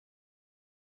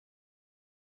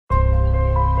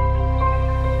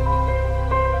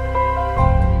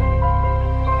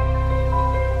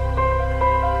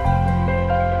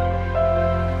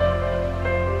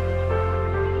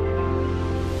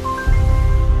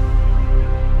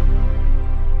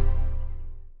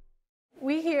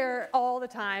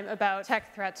time about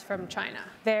tech threats from China.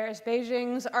 There's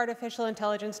Beijing's Artificial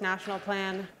Intelligence National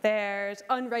Plan. There's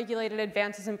unregulated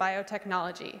advances in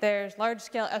biotechnology. There's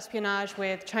large-scale espionage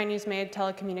with Chinese-made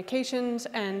telecommunications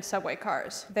and subway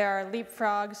cars. There are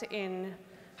leapfrogs in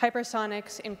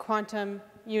hypersonics, in quantum,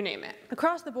 you name it.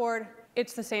 Across the board,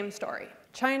 it's the same story.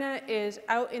 China is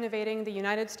out-innovating the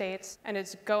United States, and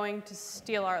it's going to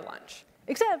steal our lunch.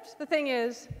 Except the thing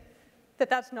is that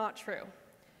that's not true.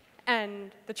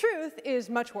 And the truth is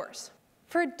much worse.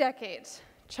 For decades,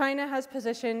 China has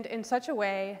positioned in such a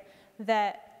way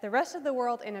that the rest of the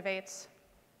world innovates,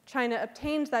 China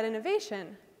obtains that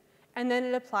innovation, and then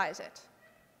it applies it.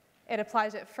 It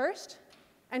applies it first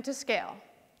and to scale.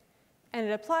 And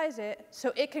it applies it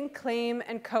so it can claim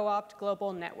and co-opt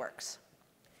global networks.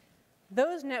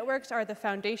 Those networks are the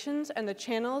foundations and the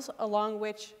channels along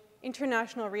which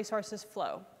international resources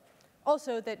flow,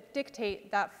 also that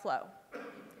dictate that flow.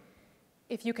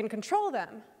 If you can control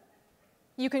them,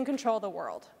 you can control the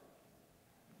world.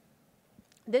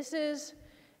 This is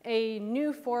a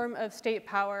new form of state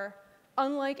power,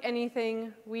 unlike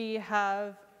anything we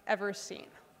have ever seen.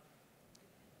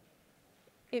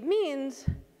 It means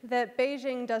that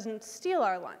Beijing doesn't steal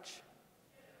our lunch.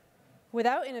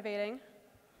 Without innovating,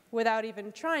 without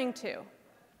even trying to,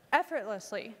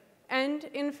 effortlessly, and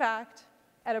in fact,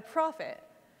 at a profit,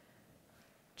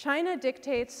 China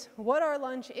dictates what our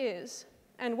lunch is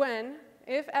and when,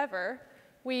 if ever,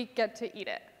 we get to eat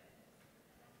it.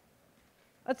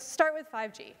 Let's start with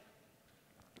 5G.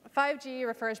 5G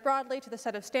refers broadly to the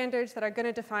set of standards that are going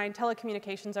to define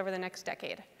telecommunications over the next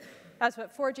decade. That's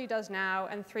what 4G does now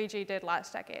and 3G did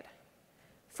last decade.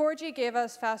 4G gave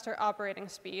us faster operating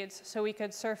speeds so we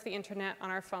could surf the internet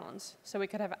on our phones, so we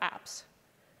could have apps.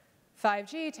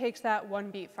 5G takes that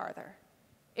one beat farther.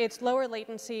 Its lower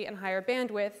latency and higher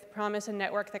bandwidth promise a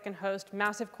network that can host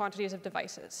massive quantities of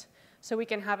devices. So we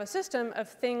can have a system of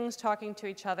things talking to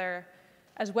each other,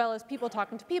 as well as people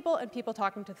talking to people and people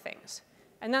talking to things.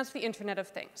 And that's the Internet of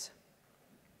Things.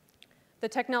 The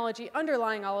technology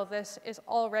underlying all of this is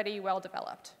already well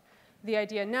developed. The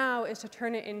idea now is to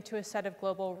turn it into a set of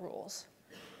global rules,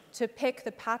 to pick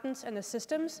the patents and the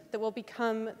systems that will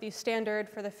become the standard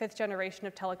for the 5th generation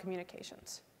of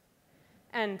telecommunications.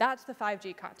 And that's the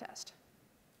 5G contest.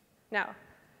 Now,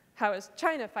 how is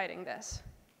China fighting this?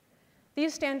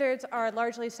 These standards are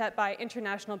largely set by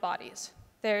international bodies.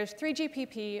 There's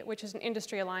 3GPP, which is an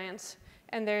industry alliance,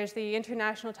 and there's the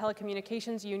International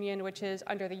Telecommunications Union, which is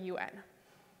under the UN.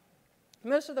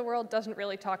 Most of the world doesn't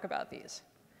really talk about these.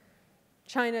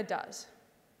 China does,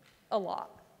 a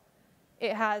lot.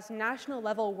 It has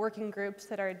national-level working groups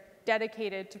that are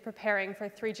dedicated to preparing for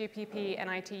 3GPP and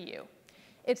ITU.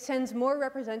 It sends more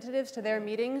representatives to their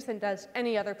meetings than does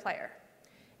any other player.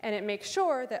 And it makes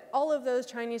sure that all of those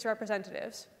Chinese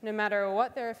representatives, no matter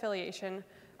what their affiliation,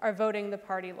 are voting the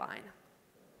party line.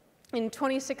 In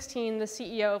 2016, the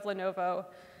CEO of Lenovo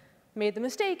made the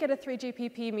mistake at a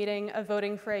 3GPP meeting of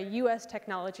voting for a US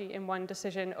technology in one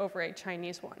decision over a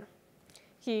Chinese one.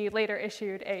 He later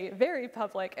issued a very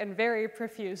public and very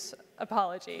profuse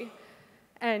apology,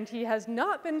 and he has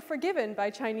not been forgiven by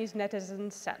Chinese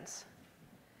netizens since.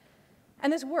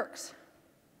 And this works.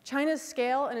 China's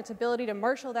scale and its ability to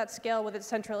marshal that scale with its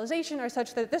centralization are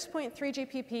such that at this point,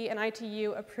 3GPP and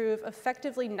ITU approve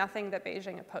effectively nothing that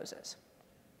Beijing opposes.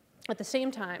 At the same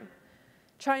time,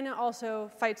 China also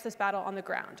fights this battle on the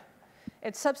ground.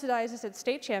 It subsidizes its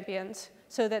state champions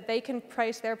so that they can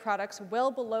price their products well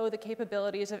below the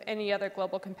capabilities of any other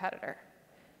global competitor,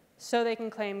 so they can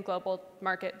claim global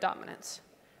market dominance.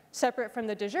 Separate from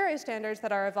the de jure standards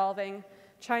that are evolving,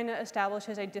 China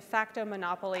establishes a de facto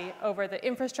monopoly over the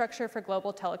infrastructure for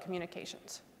global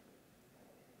telecommunications.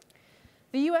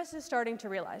 The US is starting to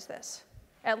realize this.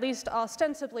 At least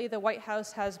ostensibly, the White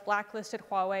House has blacklisted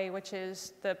Huawei, which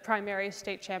is the primary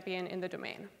state champion in the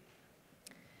domain.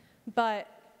 But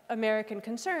American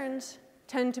concerns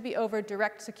tend to be over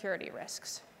direct security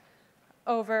risks,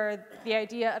 over the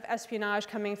idea of espionage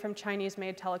coming from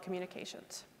Chinese-made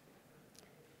telecommunications.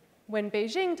 When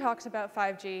Beijing talks about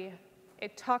 5G,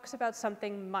 it talks about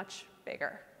something much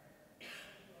bigger.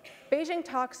 Beijing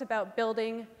talks about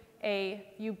building a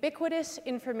ubiquitous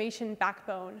information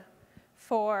backbone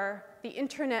for the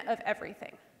Internet of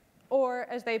Everything, or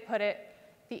as they put it,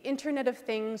 the Internet of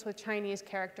Things with Chinese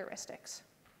characteristics.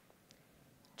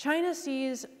 China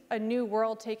sees a new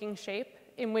world taking shape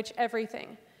in which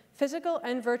everything, physical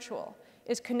and virtual,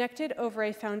 is connected over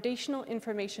a foundational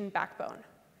information backbone.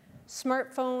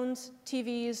 Smartphones,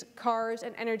 TVs, cars,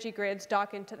 and energy grids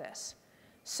dock into this.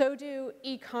 So do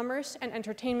e-commerce and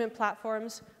entertainment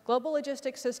platforms, global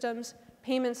logistics systems,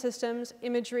 payment systems,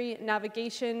 imagery,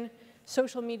 navigation,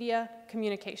 social media,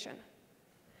 communication.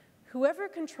 Whoever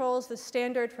controls the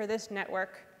standard for this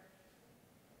network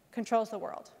controls the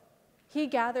world. He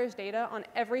gathers data on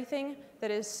everything that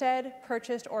is said,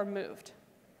 purchased, or moved.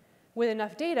 With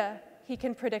enough data, he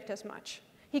can predict as much.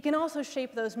 He can also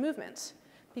shape those movements,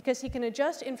 because he can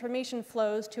adjust information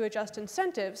flows to adjust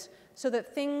incentives so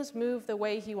that things move the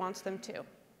way he wants them to.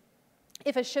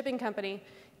 If a shipping company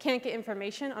can't get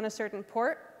information on a certain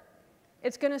port,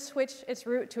 it's going to switch its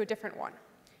route to a different one.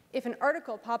 If an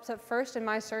article pops up first in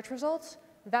my search results,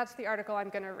 that's the article I'm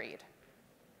going to read.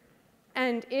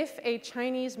 And if a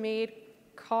Chinese-made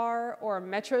car or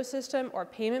metro system or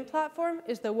payment platform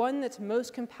is the one that's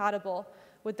most compatible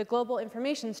with the global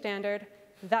information standard,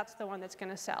 that's the one that's going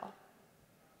to sell.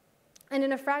 And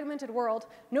in a fragmented world,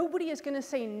 nobody is going to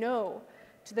say no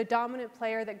to the dominant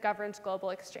player that governs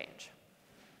global exchange.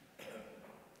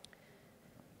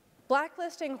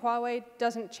 Blacklisting Huawei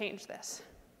doesn't change this.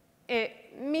 It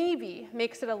maybe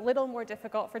makes it a little more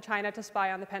difficult for China to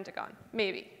spy on the Pentagon,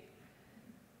 maybe.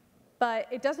 But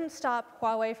it doesn't stop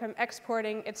Huawei from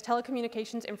exporting its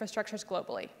telecommunications infrastructures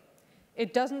globally.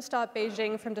 It doesn't stop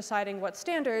Beijing from deciding what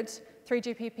standards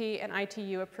 3GPP and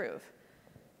ITU approve.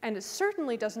 And it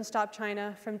certainly doesn't stop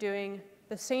China from doing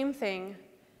the same thing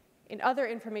in other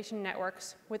information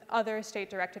networks with other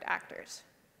state-directed actors.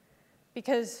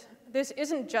 Because this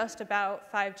isn't just about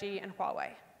 5G and Huawei.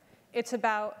 It's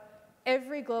about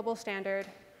every global standard,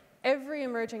 every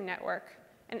emerging network,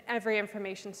 and every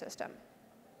information system.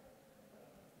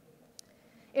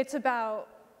 It's about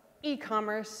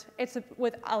e-commerce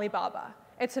with Alibaba.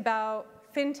 It's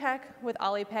about fintech with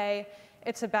Alipay.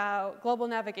 It's about global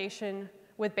navigation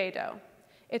with Beidou.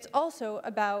 It's also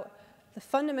about the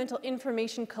fundamental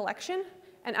information collection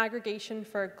and aggregation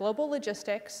for global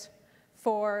logistics,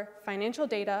 for financial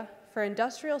data, for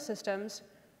industrial systems,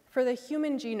 for the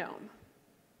human genome.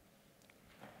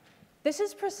 This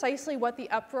is precisely what the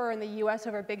uproar in the US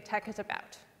over big tech is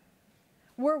about.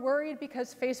 We're worried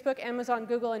because Facebook, Amazon,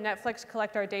 Google, and Netflix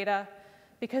collect our data,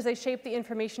 because they shape the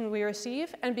information we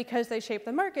receive, and because they shape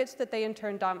the markets that they in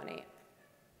turn dominate.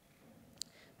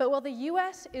 But while the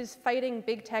US is fighting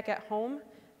big tech at home,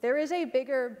 there is a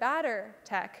bigger, badder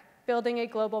tech building a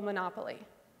global monopoly.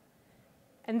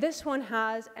 And this one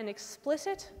has an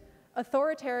explicit,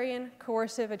 authoritarian,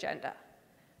 coercive agenda.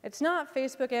 It's not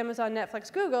Facebook, Amazon,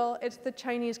 Netflix, Google, it's the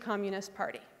Chinese Communist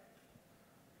Party.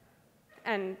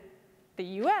 And the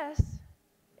US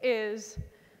is,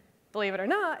 believe it or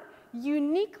not,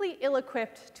 uniquely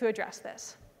ill-equipped to address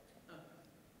this.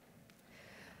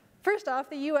 First off,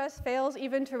 the US fails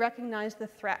even to recognize the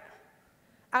threat.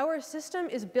 Our system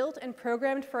is built and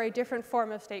programmed for a different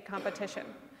form of state competition,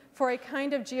 for a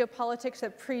kind of geopolitics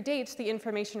that predates the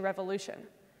information revolution.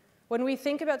 When we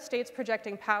think about states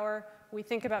projecting power, we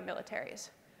think about militaries.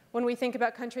 When we think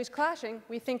about countries clashing,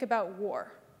 we think about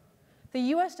war. The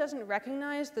US doesn't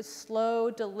recognize the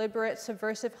slow, deliberate,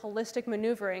 subversive, holistic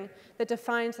maneuvering that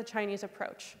defines the Chinese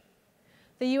approach.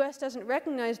 The US doesn't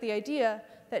recognize the idea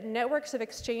that networks of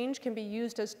exchange can be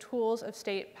used as tools of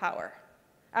state power.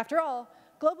 After all,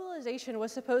 globalization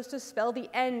was supposed to spell the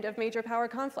end of major power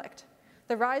conflict.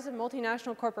 The rise of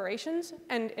multinational corporations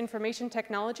and information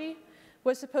technology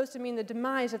was supposed to mean the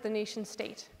demise of the nation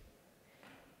state.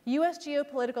 US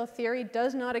geopolitical theory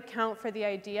does not account for the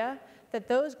idea that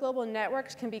those global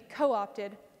networks can be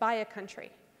co-opted by a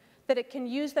country, that it can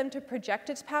use them to project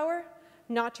its power,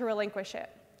 not to relinquish it,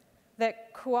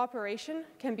 that cooperation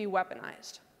can be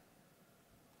weaponized.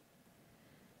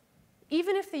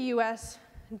 Even if the US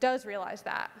does realize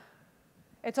that,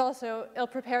 it's also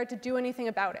ill-prepared to do anything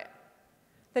about it.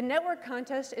 The network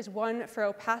contest is one for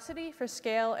opacity, for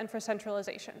scale, and for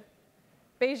centralization.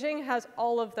 Beijing has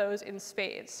all of those in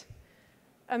spades.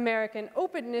 American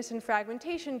openness and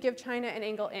fragmentation give China an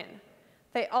angle in.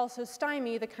 They also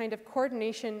stymie the kind of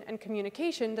coordination and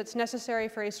communication that's necessary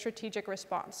for a strategic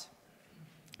response.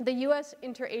 The US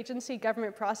interagency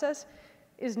government process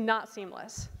is not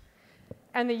seamless.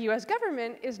 And the US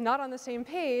government is not on the same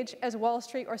page as Wall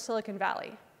Street or Silicon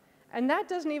Valley. And that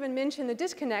doesn't even mention the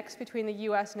disconnects between the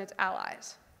US and its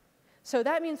allies. So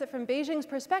that means that from Beijing's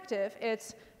perspective,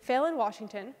 it's fail in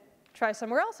Washington, try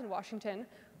somewhere else in Washington,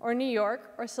 or New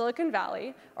York, or Silicon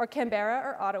Valley, or Canberra,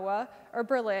 or Ottawa, or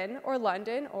Berlin, or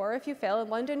London, or if you fail in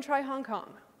London, try Hong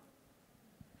Kong.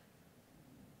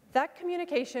 That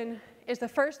communication is the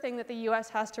first thing that the US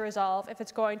has to resolve if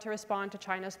it's going to respond to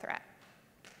China's threat.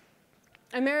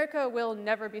 America will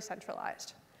never be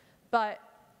centralized, but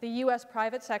the US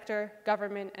private sector,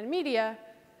 government, and media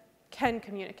can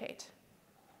communicate.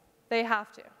 They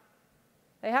have to.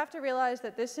 They have to realize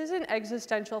that this is an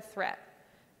existential threat,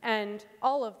 and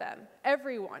all of them,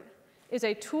 everyone, is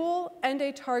a tool and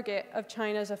a target of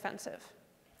China's offensive.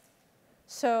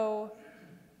 So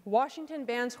Washington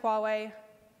bans Huawei,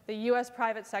 the US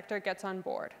private sector gets on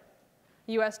board.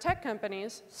 US tech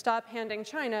companies stop handing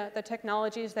China the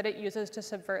technologies that it uses to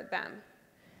subvert them.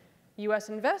 US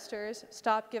investors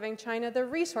stop giving China the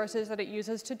resources that it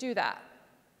uses to do that.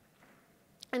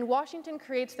 And Washington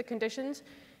creates the conditions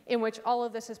in which all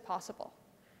of this is possible,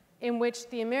 in which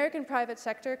the American private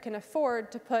sector can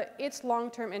afford to put its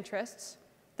long-term interests,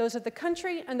 those of the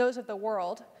country and those of the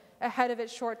world, ahead of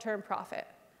its short-term profit.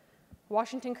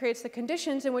 Washington creates the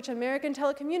conditions in which American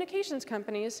telecommunications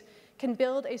companies can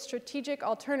build a strategic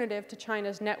alternative to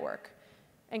China's network,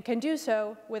 and can do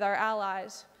so with our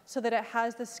allies so that it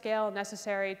has the scale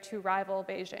necessary to rival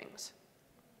Beijing's.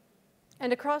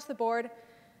 And across the board,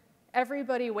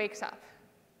 everybody wakes up.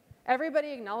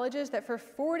 Everybody acknowledges that for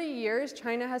 40 years,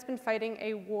 China has been fighting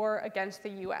a war against the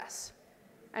US.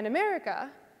 And America,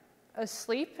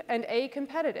 asleep and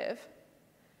acompetitive,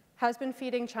 has been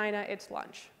feeding China its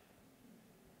lunch.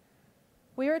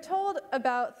 We were told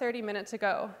about 30 minutes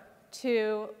ago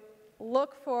to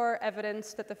look for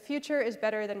evidence that the future is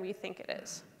better than we think it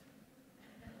is.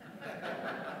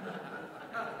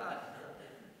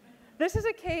 This is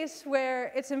a case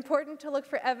where it's important to look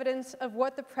for evidence of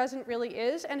what the present really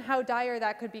is and how dire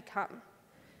that could become.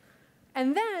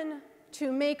 And then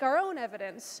to make our own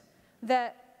evidence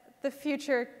that the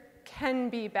future can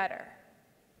be better.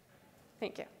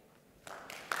 Thank you.